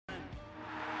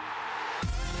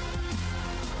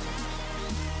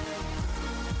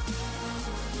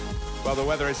Well, the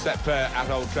weather is set fair at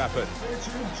Old Trafford.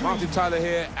 Martin Tyler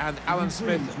here and Alan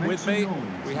Smith with me.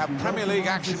 We have Premier League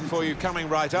action for you coming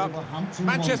right up.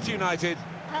 Manchester United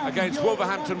against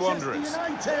Wolverhampton Wanderers.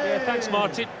 Yeah, thanks,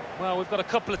 Martin. Well, we've got a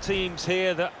couple of teams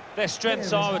here that their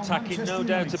strengths are attacking, no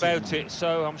doubt about it.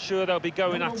 So I'm sure they'll be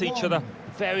going at each other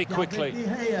very quickly.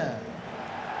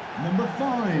 Number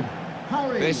 5.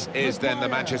 This is then the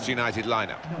Manchester United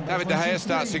lineup. David De Gea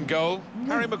starts in goal.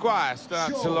 Harry Maguire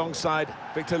starts alongside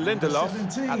Victor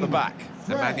Lindelof at the back.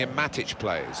 Nemanja Matic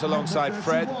plays alongside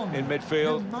Fred in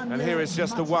midfield. And here is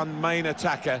just the one main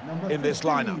attacker in this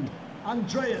lineup.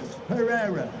 Andreas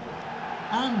Pereira.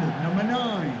 And number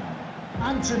 9,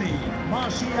 Anthony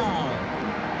Martial.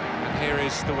 And here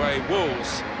is the way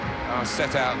Wolves are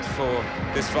set out for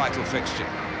this vital fixture.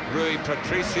 Rui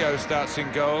Patricio starts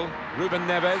in goal. Ruben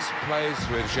Neves plays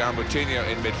with João Moutinho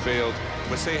in midfield.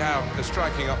 We'll see how the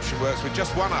striking option works with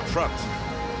just one up front.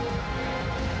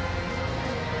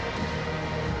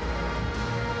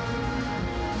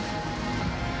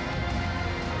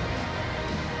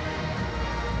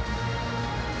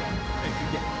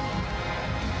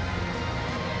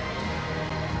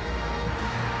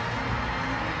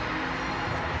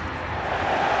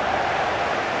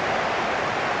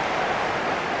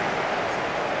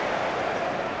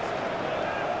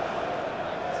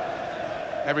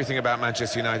 Everything about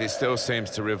Manchester United still seems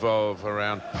to revolve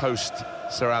around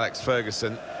post-Sir Alex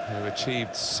Ferguson, who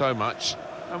achieved so much.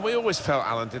 And we always felt,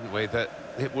 Alan, didn't we, that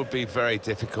it would be very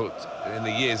difficult in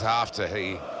the years after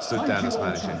he stood down as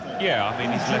manager. Yeah, I mean,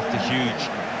 he's left a huge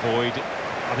void.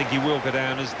 I think he will go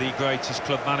down as the greatest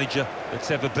club manager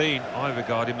that's ever been. I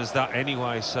regard him as that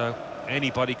anyway, so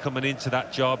anybody coming into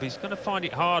that job, he's going to find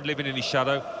it hard living in his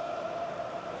shadow.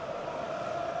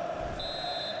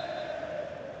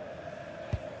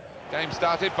 Game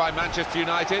started by Manchester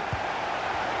United.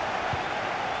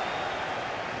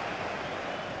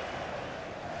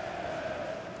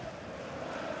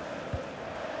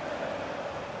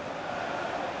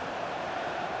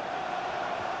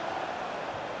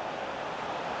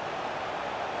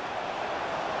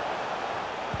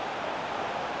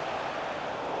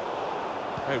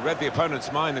 He read the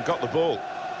opponent's mind and got the ball.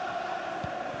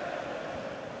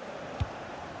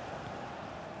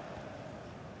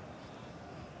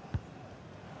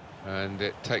 And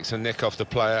it takes a nick off the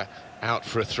player, out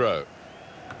for a throw.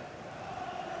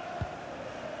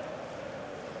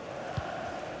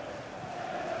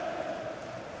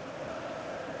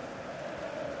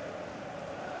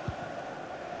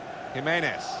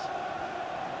 Jimenez.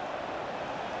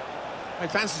 He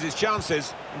fancies his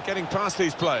chances in getting past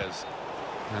these players.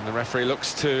 And the referee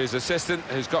looks to his assistant,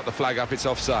 who's got the flag up, it's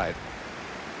offside.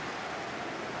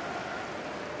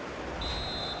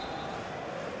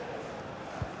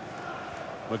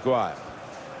 Maguire.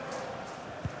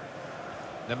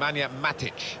 Nemanja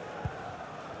Matic.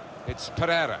 It's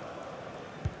Pereira.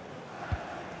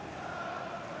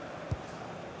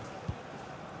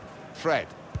 Fred.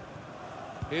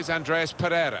 Here's Andreas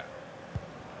Pereira.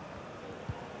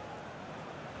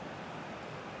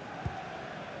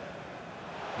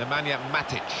 Nemanja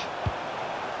Matic.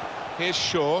 Here's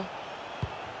Shaw.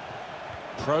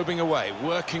 Probing away,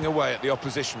 working away at the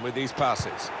opposition with these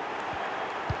passes.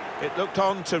 It looked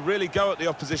on to really go at the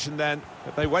opposition then,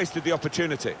 but they wasted the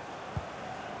opportunity.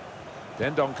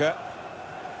 Dendoncker.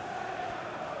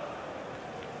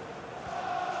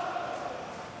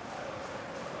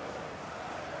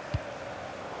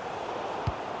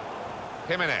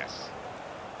 Jimenez.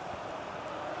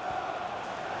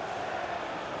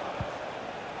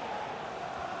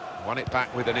 Won it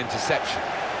back with an interception.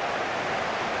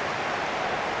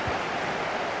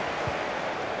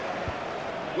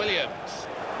 Williams.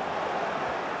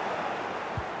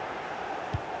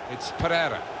 It's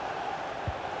Pereira.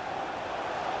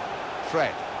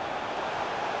 Fred.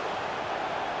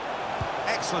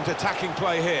 Excellent attacking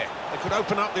play here. They could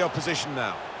open up the opposition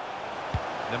now.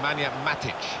 Nemanja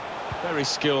Matic. Very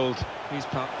skilled. He's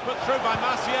put through by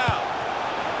Martial.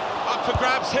 Up for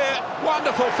grabs here.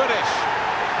 Wonderful finish.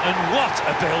 And what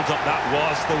a build-up that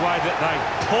was, the way that they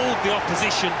pulled the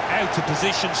opposition out of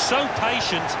position, so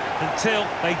patient until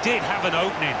they did have an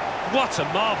opening. What a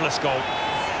marvellous goal.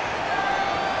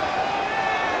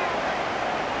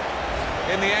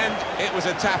 In the end, it was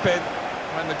a tap-in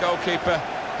when the goalkeeper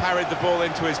parried the ball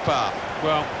into his path.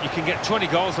 Well, you can get 20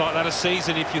 goals like that a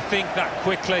season if you think that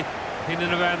quickly in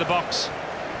and around the box.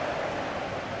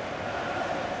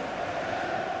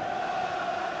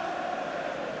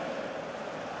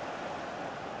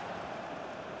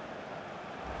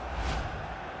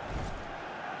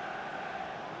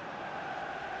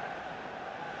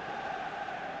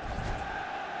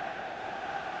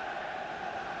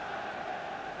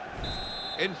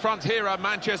 In front here are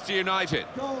Manchester United.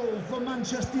 Goal for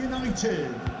Manchester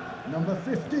United. Number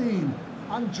 15,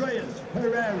 Andreas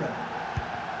Pereira.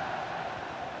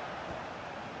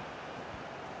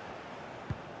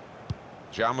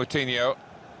 João Moutinho.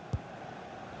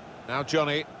 Now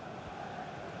Johnny.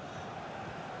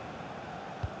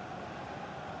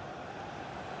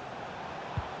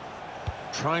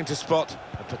 Trying to spot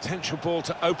a potential ball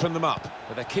to open them up,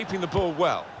 but they're keeping the ball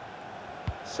well.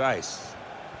 Sace.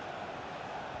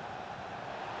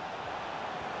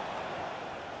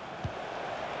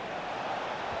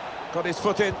 Got his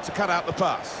foot in to cut out the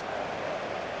pass.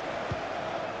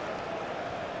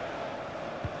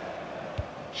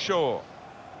 Shaw.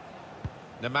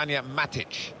 Nemanja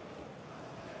Matic.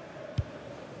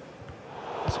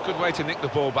 It's a good way to nick the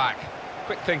ball back.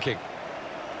 Quick thinking.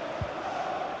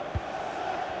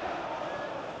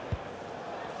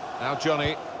 Now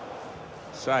Johnny.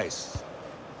 Sace.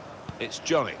 It's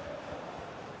Johnny.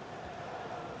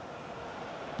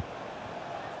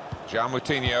 João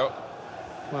Moutinho.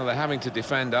 Well, they're having to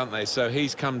defend, aren't they? So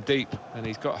he's come deep and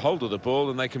he's got hold of the ball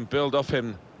and they can build off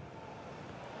him.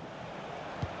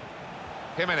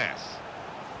 Jimenez.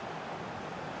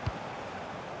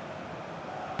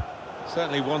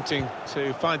 Certainly wanting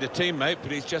to find a teammate,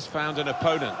 but he's just found an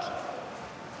opponent.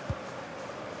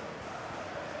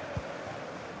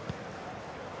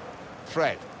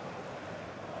 Fred.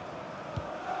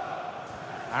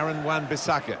 Aaron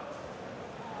Wan-Bissaka.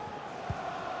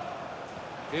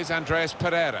 Here's Andreas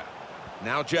Pereira.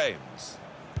 Now James.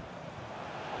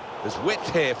 There's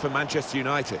width here for Manchester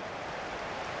United.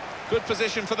 Good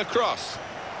position for the cross.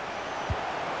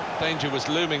 Danger was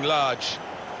looming large,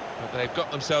 but they've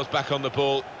got themselves back on the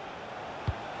ball.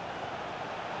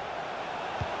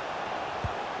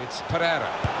 It's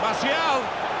Pereira. Martial!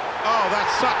 Oh,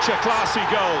 that's such a classy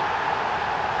goal.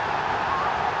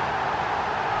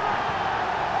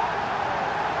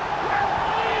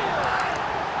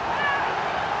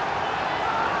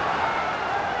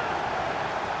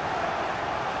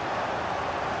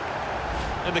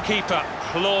 And the keeper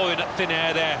clawing at thin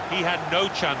air there. He had no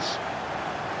chance.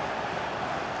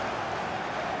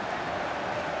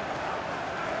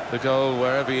 The goal,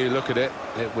 wherever you look at it,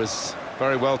 it was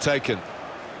very well taken.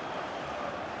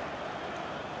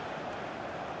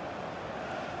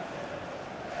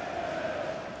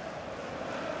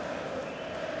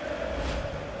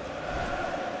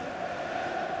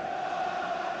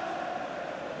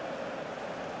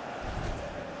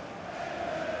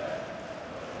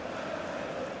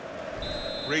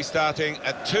 Restarting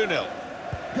at 2-0.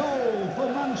 Goal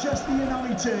for Manchester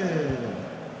United.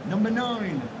 Number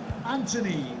 9,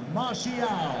 Anthony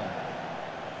Martial.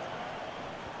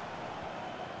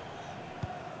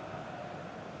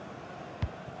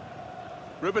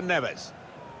 Ruben Neves.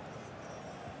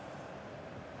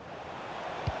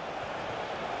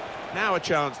 Now a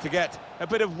chance to get a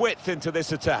bit of width into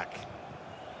this attack.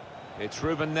 It's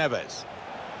Ruben Neves.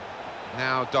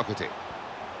 Now Doherty.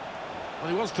 Well,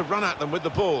 he wants to run at them with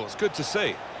the ball. It's good to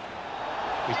see.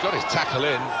 He's got his tackle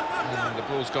in, and the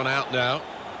ball's gone out now.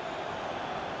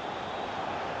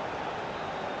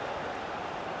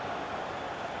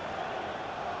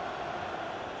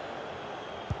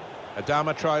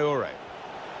 Adama Traore.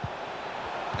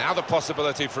 Now the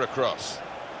possibility for a cross.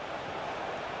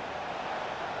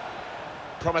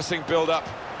 Promising build-up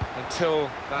until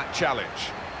that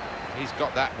challenge. He's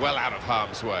got that well out of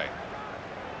harm's way.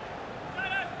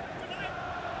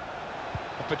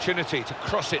 Opportunity to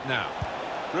cross it now.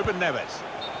 Ruben Neves.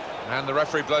 And the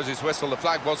referee blows his whistle. The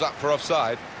flag was up for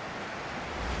offside.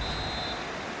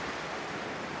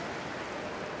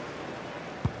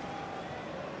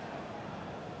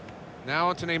 Now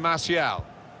Anthony Martial.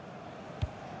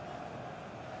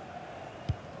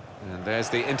 And there's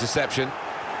the interception.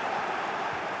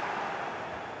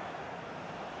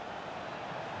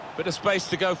 Bit of space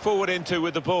to go forward into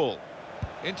with the ball.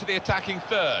 Into the attacking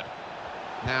third.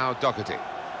 Now Doherty.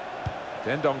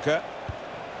 Dendoncker.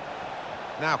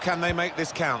 Now, can they make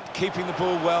this count? Keeping the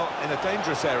ball well in a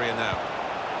dangerous area now.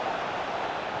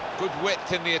 Good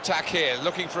width in the attack here,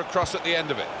 looking for a cross at the end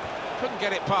of it. Couldn't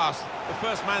get it past the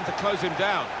first man to close him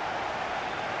down.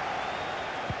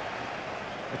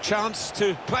 A chance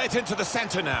to play it into the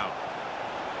centre now.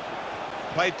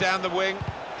 Played down the wing,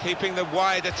 keeping the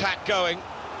wide attack going.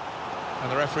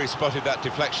 And the referee spotted that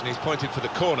deflection. He's pointed for the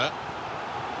corner.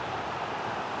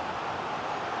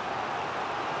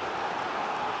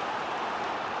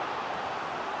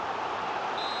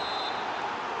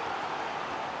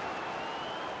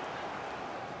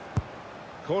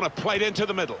 Corner played into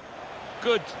the middle.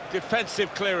 Good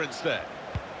defensive clearance there.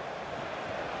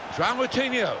 João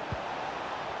Moutinho.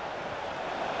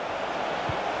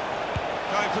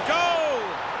 Going for goal!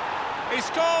 He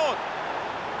scored!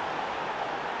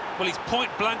 Well, it's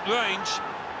point-blank range,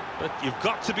 but you've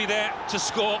got to be there to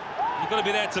score. You've got to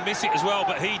be there to miss it as well,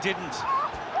 but he didn't.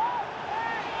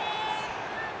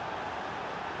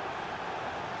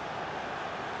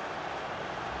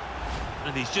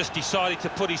 And he's just decided to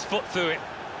put his foot through it.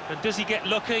 And does he get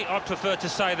lucky? I'd prefer to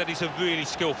say that he's a really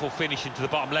skillful finish into the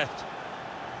bottom left.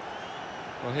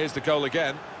 Well, here's the goal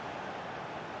again.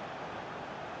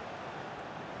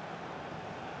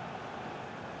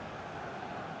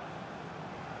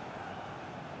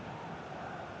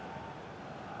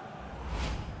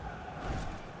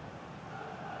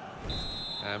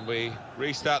 And we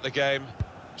restart the game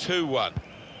 2-1.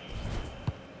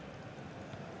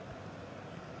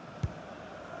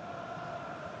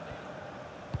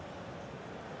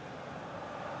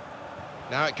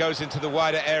 Now it goes into the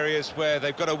wider areas where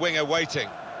they've got a winger waiting.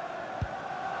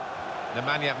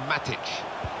 Nemanja Matic.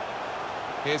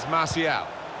 Here's Martial.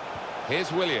 Here's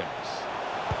Williams.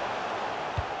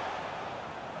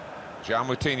 João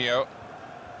Moutinho.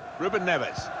 Ruben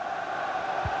Neves.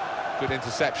 Good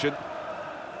interception.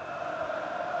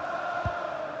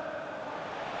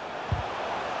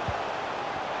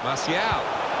 Martial.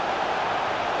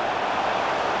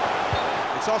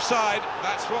 It's offside,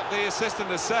 that's what the assistant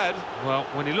has said. Well,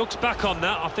 when he looks back on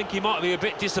that, I think he might be a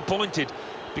bit disappointed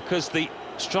because the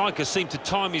striker seemed to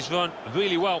time his run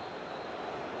really well.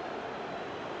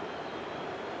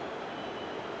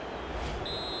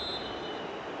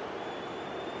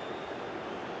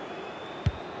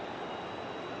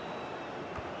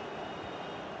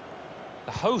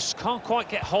 The hosts can't quite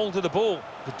get hold of the ball.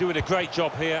 They're doing a great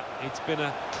job here. It's been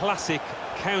a classic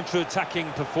counter-attacking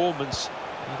performance.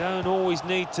 You don't always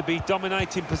need to be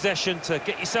dominating possession to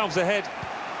get yourselves ahead.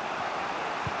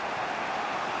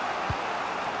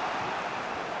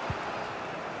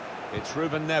 It's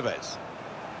Ruben Neves.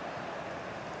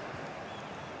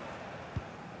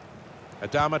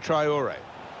 Adama Traore.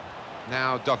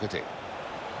 Now Doherty.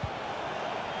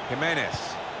 Jimenez.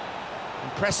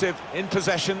 Impressive in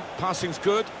possession, passing's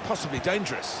good, possibly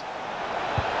dangerous.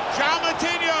 João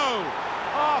Moutinho!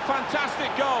 Oh,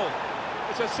 fantastic goal.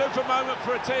 It's a super moment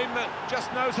for a team that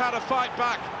just knows how to fight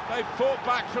back. They've fought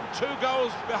back from 2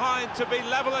 goals behind to be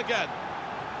level again.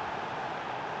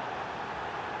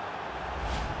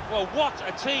 Well, what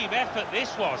a team effort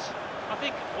this was. I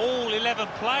think all 11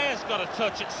 players got a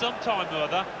touch at some time or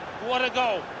other. What a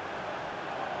goal.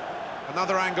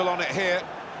 Another angle on it here.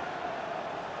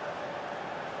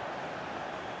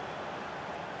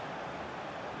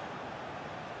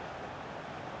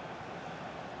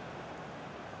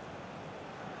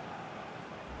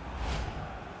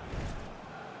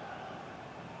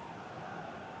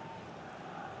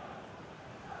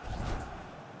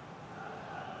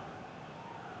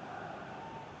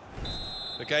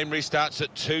 The game restarts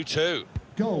at 2-2.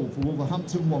 Goal for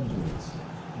Wolverhampton Wanderers.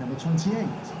 Number 28,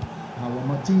 Paulo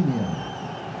Martinho.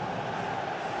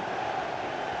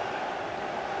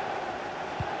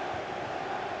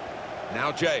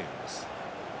 Now James.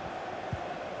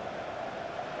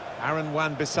 Aaron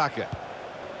Wan-Bissaka.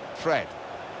 Fred.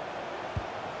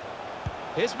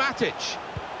 Here's Matic.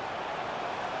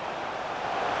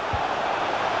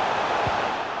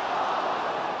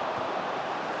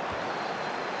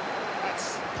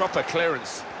 That's proper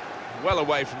clearance. Well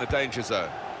away from the danger zone.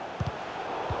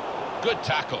 Good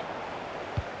tackle.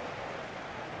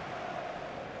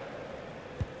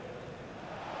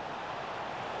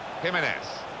 Jimenez.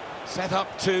 Set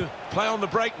up to play on the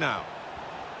break now.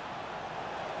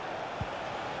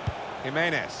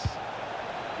 Jimenez.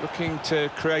 Looking to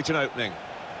create an opening.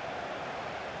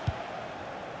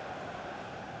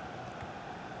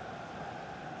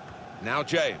 Now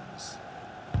James.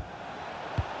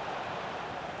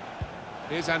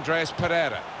 Here's Andreas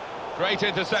Pereira. Great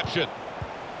interception.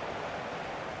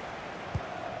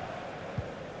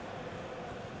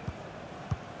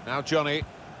 Now Johnny.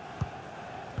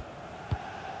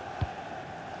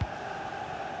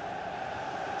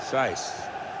 Saïs.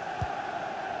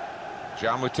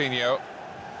 João Moutinho.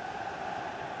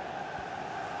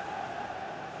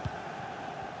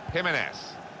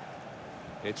 Jimenez.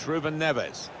 It's Ruben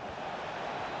Neves.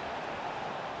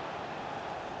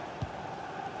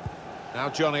 Now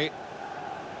Johnny.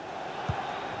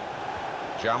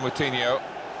 João Moutinho.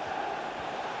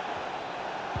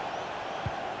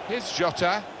 Here's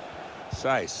Jota.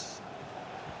 Saïs.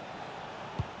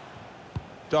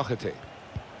 Doherty.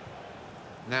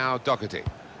 Now Doherty.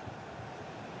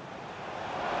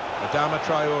 Adama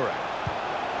Traore.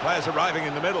 Players arriving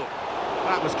in the middle.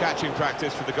 That was catching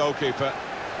practice for the goalkeeper.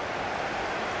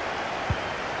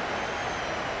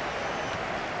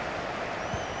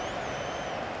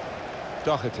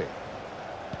 Doherty.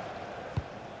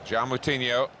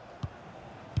 Moutinho.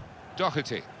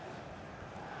 Doherty.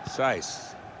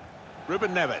 Saiss.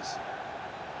 Ruben Neves.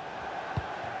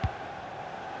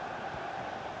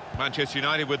 Manchester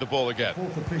United with the ball again.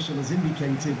 Fourth official has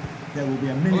indicated there will be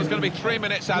a minute. Well, there's going to be 3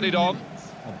 minutes added on.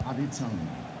 Of added time.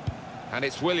 And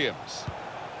it's Williams.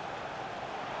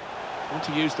 Want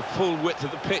to use the full width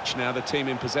of the pitch now, the team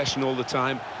in possession all the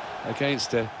time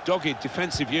against a dogged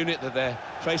defensive unit that they're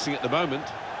facing at the moment.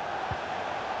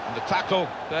 And the tackle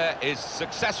there is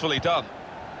successfully done.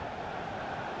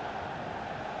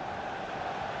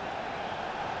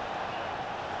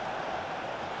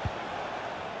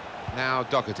 Now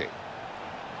Doherty.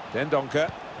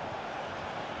 Dendoncker.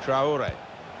 Traore.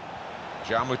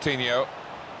 Moutinho.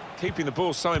 Keeping the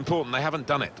ball so important, they haven't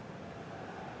done it.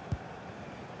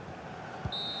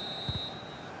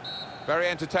 Very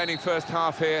entertaining first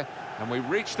half here, and we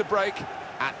reach the break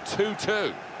at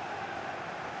 2-2.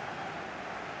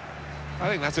 I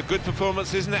think that's a good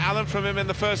performance, isn't it, Alan, from him in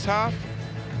the first half?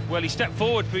 Well, he stepped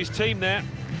forward for his team there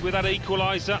with that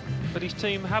equaliser, but his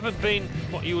team haven't been,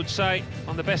 what you would say,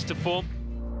 on the best of form.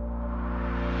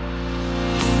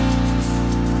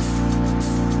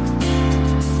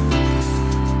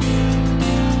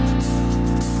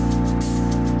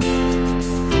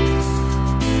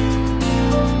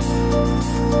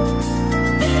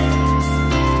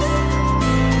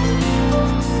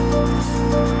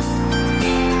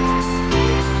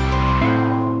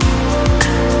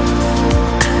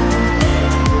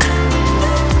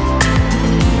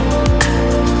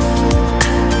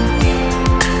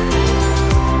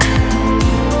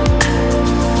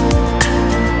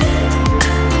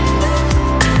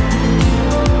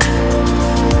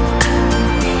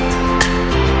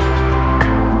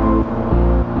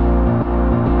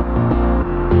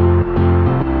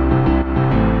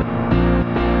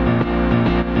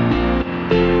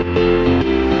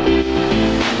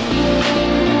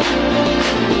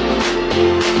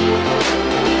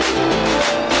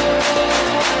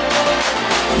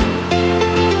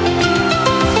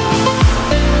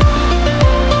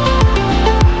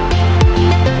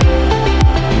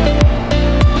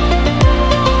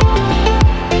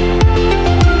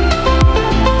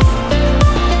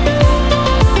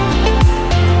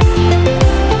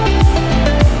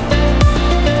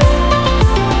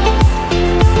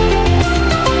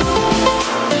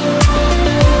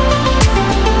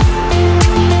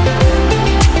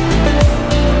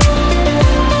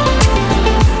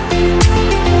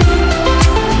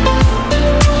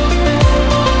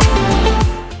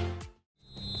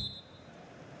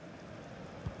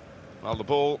 Well, the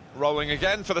ball rolling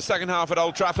again for the second half at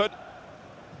Old Trafford.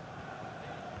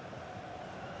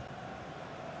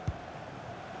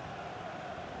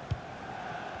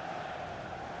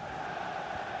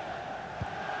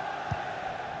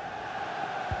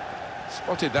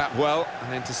 Spotted that well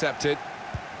and intercepted.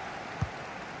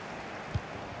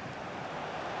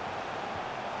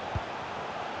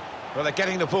 Well, they're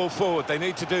getting the ball forward. They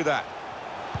need to do that.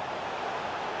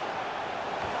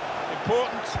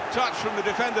 Important touch from the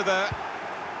defender there.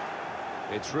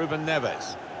 It's Ruben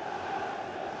Neves.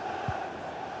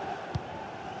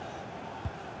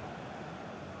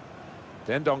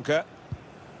 Dendoncker.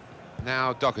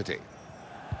 Now Doherty.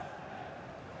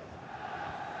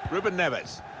 Ruben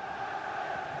Neves.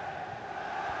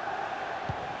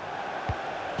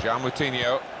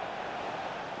 Moutinho.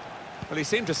 Well, he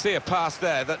seemed to see a pass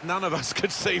there that none of us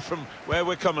could see from where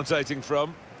we're commentating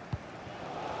from.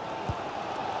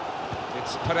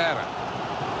 It's Pereira.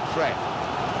 Fred.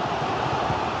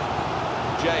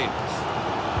 James.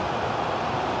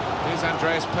 Here's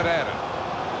Andreas Pereira.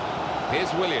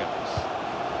 Here's Williams.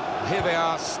 Here they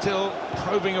are, still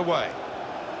probing away.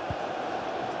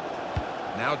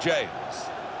 Now James.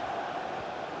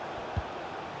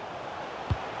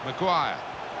 Maguire.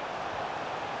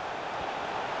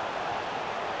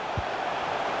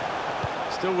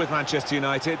 Still with Manchester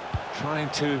United, trying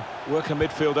to work a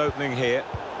midfield opening here.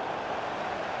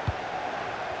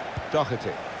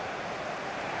 Doherty.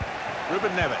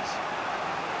 Ruben Neves.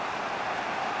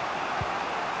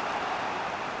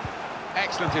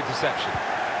 Excellent interception.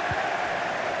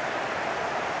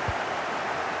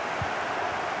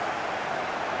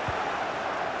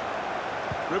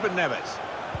 Ruben Neves.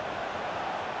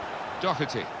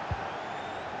 Doherty.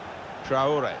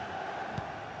 Traore.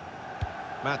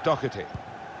 Matt Doherty.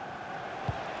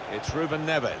 It's Ruben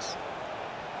Neves.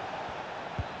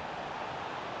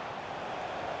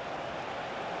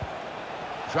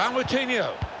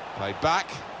 Moutinho. Played back.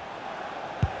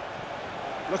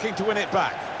 Looking to win it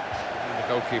back. And the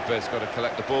goalkeeper's got to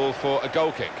collect the ball for a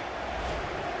goal kick.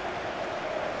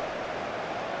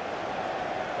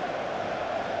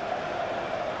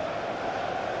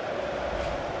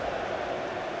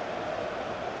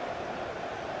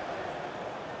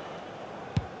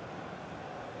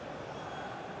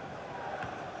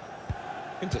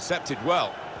 Intercepted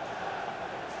well.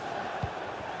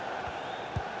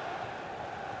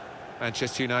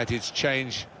 Manchester United's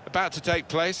change about to take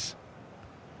place.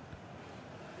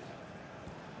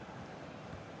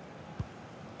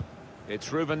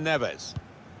 It's Ruben Neves.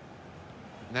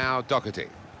 Now Doherty.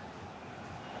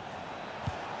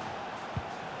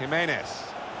 Jimenez.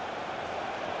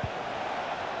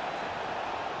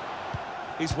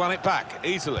 He's won it back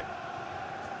easily.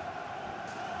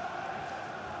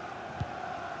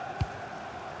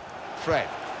 Fred.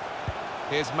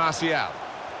 Here's Martial.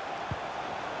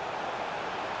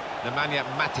 Nemanja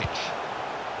Matic.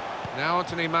 Now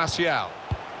Anthony Martial.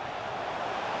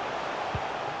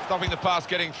 Stopping the pass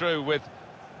getting through with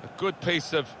a good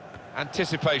piece of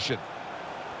anticipation.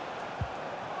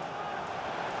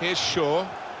 Here's Shaw.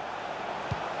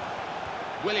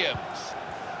 Williams.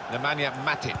 Nemanja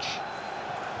Matic.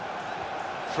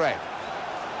 Fred.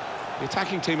 The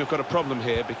attacking team have got a problem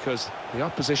here because the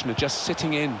opposition are just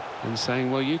sitting in and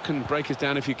saying, well, you can break us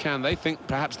down if you can. They think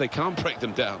perhaps they can't break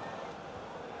them down.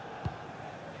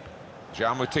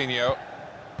 João Moutinho.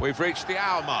 We've reached the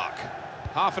hour mark.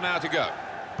 Half an hour to go.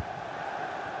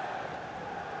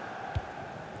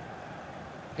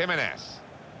 Jimenez.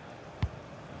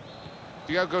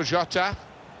 Diogo Jota.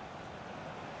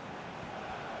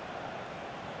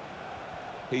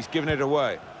 He's given it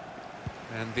away.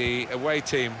 And the away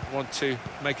team want to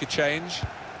make a change.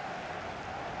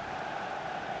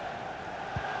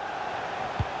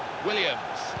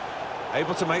 Williams,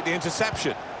 able to make the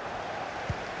interception.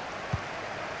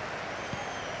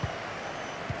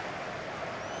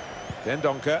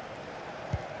 Dendoncker.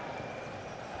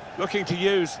 Looking to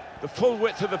use the full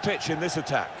width of the pitch in this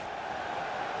attack.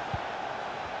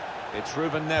 It's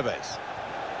Ruben Neves.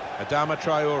 Adama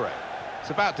Traore.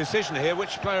 It's about decision here.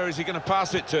 Which player is he going to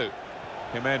pass it to?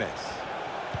 Jimenez.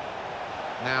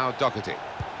 Now Doherty.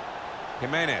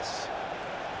 Jimenez.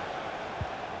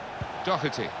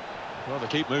 Doherty. Well, they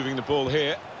keep moving the ball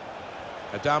here.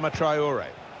 Adama Traore.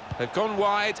 They've gone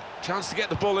wide. Chance to get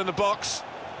the ball in the box.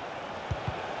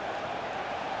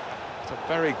 It's a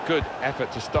very good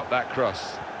effort to stop that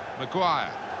cross.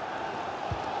 Maguire.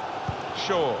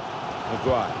 Shaw.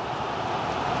 Maguire.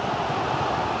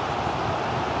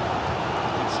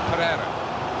 It's Pereira.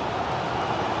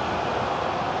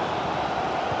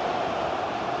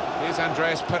 Here's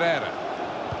Andreas Pereira.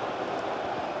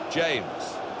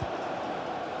 James.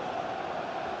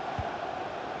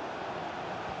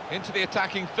 Into the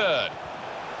attacking third.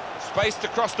 Space to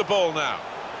cross the ball now.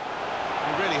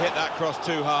 He really hit that cross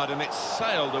too hard and it's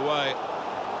sailed away.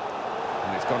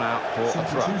 And it's gone out for a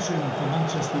throw. For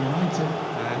Manchester United.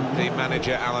 And the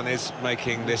manager, Alan, is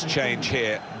making this change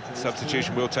here.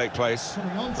 Substitution will take place.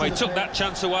 Well, he took that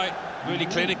chance away really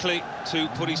clinically to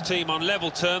put his team on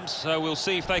level terms, so we'll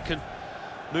see if they can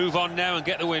move on now and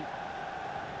get the win.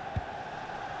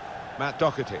 Matt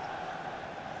Doherty.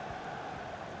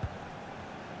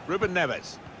 Ruben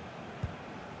Neves.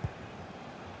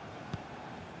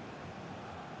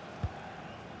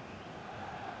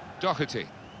 Doherty.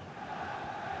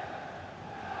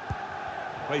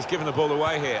 Well, he's given the ball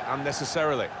away here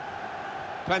unnecessarily.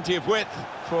 Plenty of width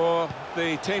for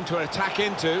the team to attack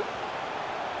into.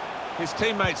 His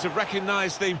teammates have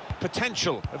recognised the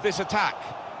potential of this attack.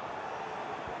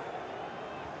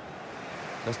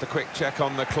 Just a quick check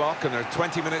on the clock, and there are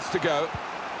 20 minutes to go.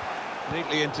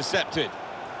 Neatly intercepted.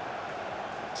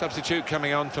 Substitute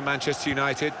coming on for Manchester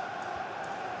United.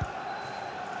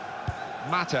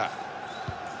 Mata.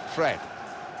 Fred.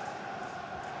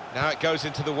 Now it goes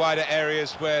into the wider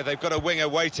areas where they've got a winger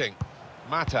waiting.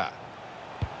 Mata.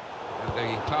 And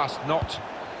the pass not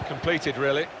completed,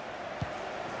 really.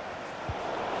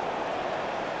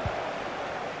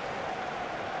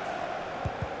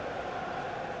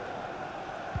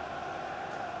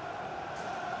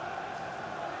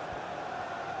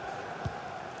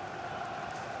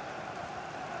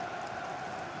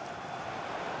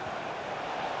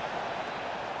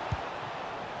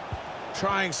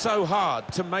 Trying so hard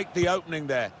to make the opening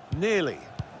there. Nearly.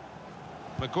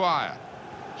 Maguire.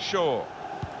 Shaw.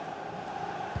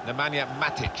 Nemanja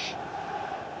Matic.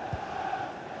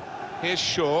 Here's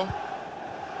Shaw.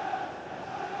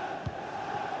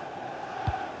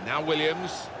 Now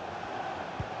Williams.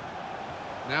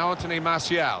 Now Anthony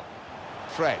Martial.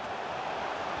 Fred.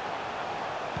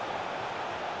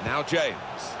 Now James.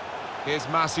 Here's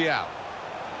Martial.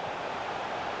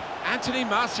 Anthony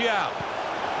Martial.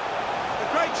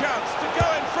 A great chance to go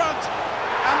in front,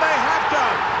 and they have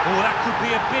done. Oh, that could be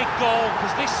a big goal,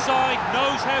 because this side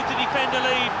knows how to defend a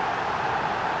lead.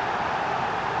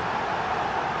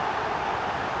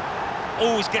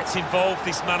 always gets involved,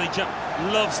 this manager.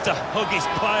 Loves to hug his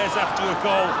players after a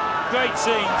goal. Great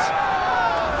scenes.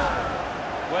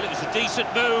 Well, it was a decent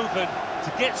move, and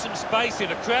to get some space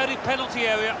in a crowded penalty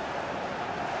area.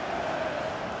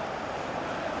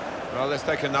 Well, let's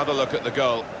take another look at the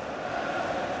goal.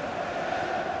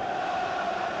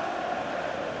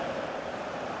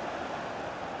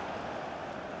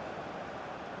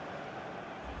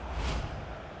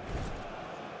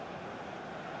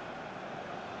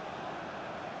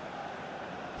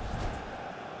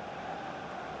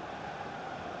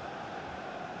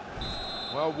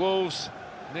 Well, Wolves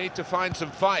need to find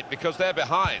some fight because they're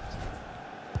behind.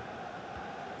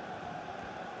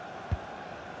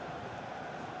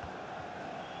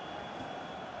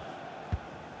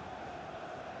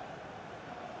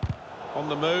 On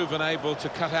the move and able to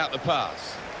cut out the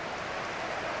pass.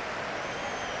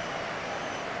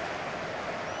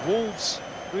 Wolves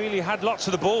really had lots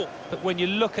of the ball, but when you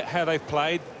look at how they've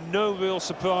played, no real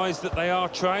surprise that they are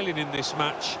trailing in this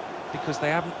match, because they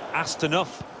haven't asked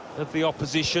enough of the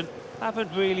opposition,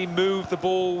 haven't really moved the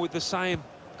ball with the same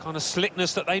kind of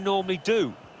slickness that they normally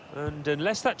do. And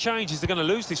unless that changes, they're going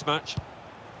to lose this match.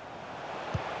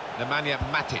 Nemanja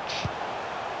Matic.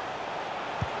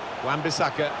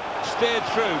 Wan-Bissaka steered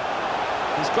through.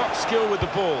 He's got skill with the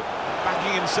ball,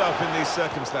 backing himself in these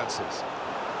circumstances.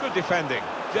 Good defending,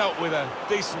 dealt with a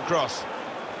decent cross,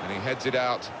 and he heads it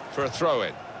out for a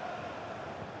throw-in.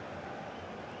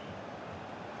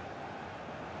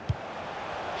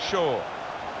 Shaw.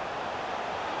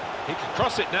 He can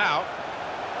cross it now.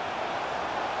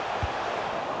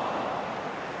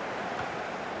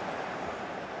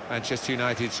 Manchester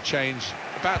United's change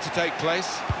about to take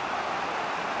place.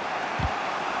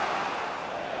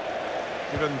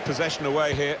 Given possession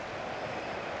away here.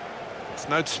 It's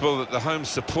noticeable that the home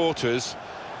supporters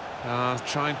are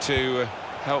trying to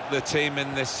help the team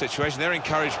in this situation. They're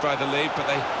encouraged by the lead, but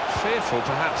they're fearful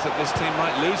perhaps that this team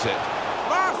might lose it.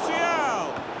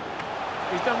 Martial!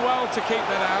 He's done well to keep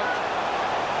that out.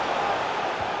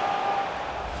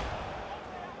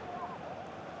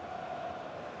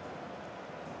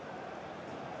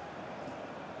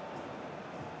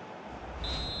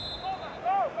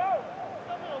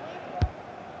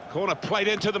 Corner played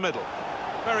into the middle.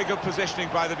 Very good positioning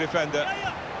by the defender.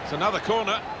 It's another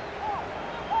corner.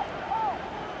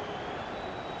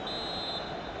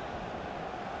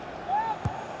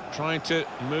 Trying to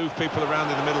move people around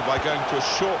in the middle by going to a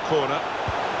short corner.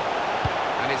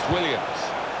 And it's Williams.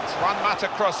 It's Juan Mata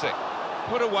crossing.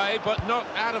 Put away, but not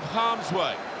out of harm's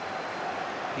way.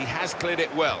 He has cleared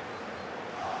it well.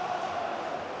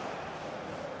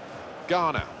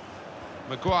 Garner.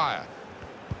 Maguire.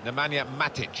 Nemanja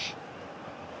Matic.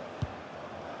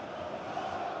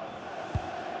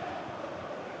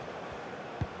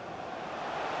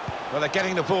 Well, they're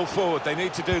getting the ball forward. They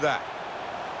need to do that.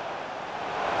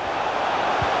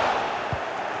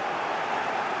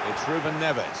 It's Ruben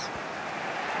Neves.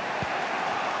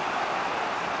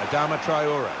 Adama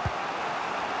Traore.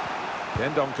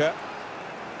 Dendoncker.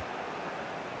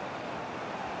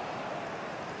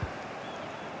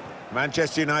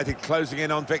 Manchester United closing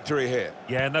in on victory here.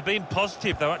 Yeah, and they're being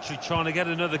positive. They're actually trying to get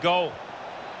another goal.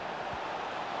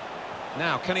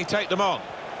 Now, can he take them on?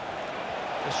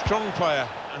 A strong player,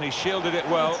 and he shielded it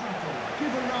well.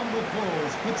 Give a round of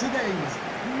applause for today's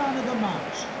man of the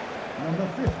match. Number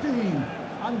 15,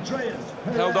 Andreas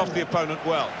Pereira. Held off the opponent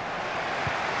well.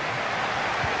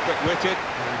 Quick-witted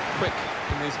and quick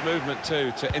in his movement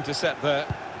too to intercept there.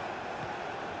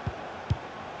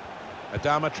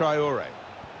 Adama Traore.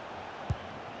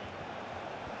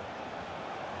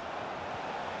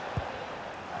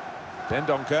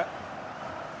 Dendoncker.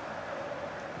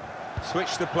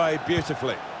 Switched the play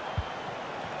beautifully.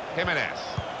 Jimenez.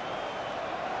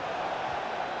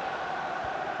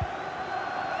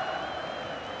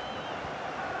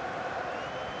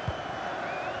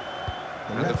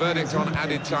 And the verdict on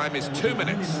added time is 2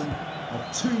 minutes.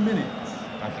 Of 2 minutes.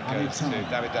 Back it goes to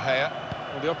David De Gea.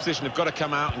 Well, the opposition have got to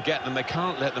come out and get them. They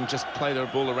can't let them just play their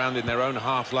ball around in their own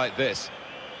half like this.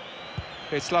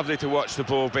 It's lovely to watch the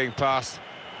ball being passed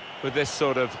with this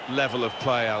sort of level of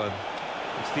play, Alan.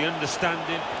 It's the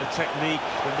understanding, the technique,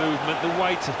 the movement, the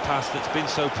weight of pass that's been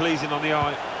so pleasing on the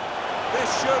eye. This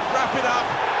should wrap it up.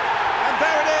 And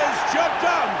there it is, job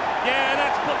done. Yeah,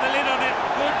 that's put the lid on it.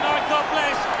 Good night, God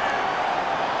bless.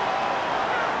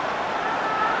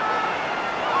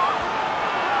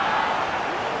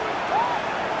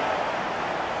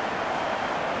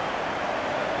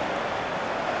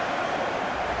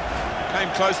 Came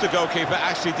close, the goalkeeper,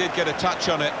 actually did get a touch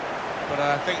on it, but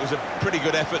I think it was a pretty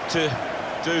good effort to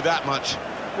do that much.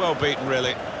 Well beaten,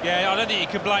 really. Yeah, I don't think you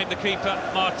can blame the keeper,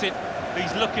 Martin.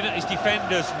 He's looking at his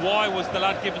defenders. Why was the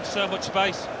lad given so much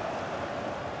space?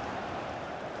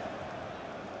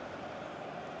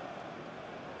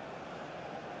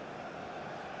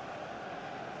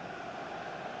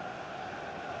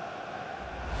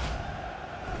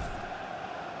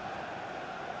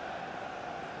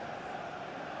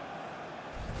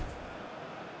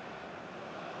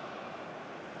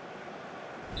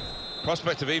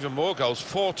 Prospect of even more goals.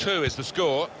 4-2 is the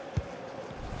score.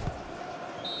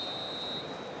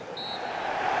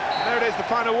 And there it is, the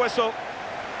final whistle.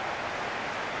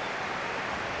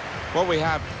 What we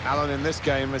have, Alan, in this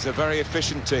game is a very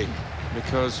efficient team,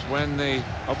 because when the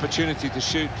opportunity to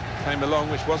shoot came along,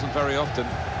 which wasn't very often,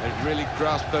 they really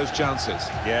grasped those chances.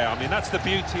 Yeah, I mean, that's the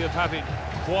beauty of having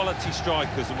quality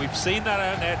strikers, and we've seen that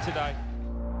out there today.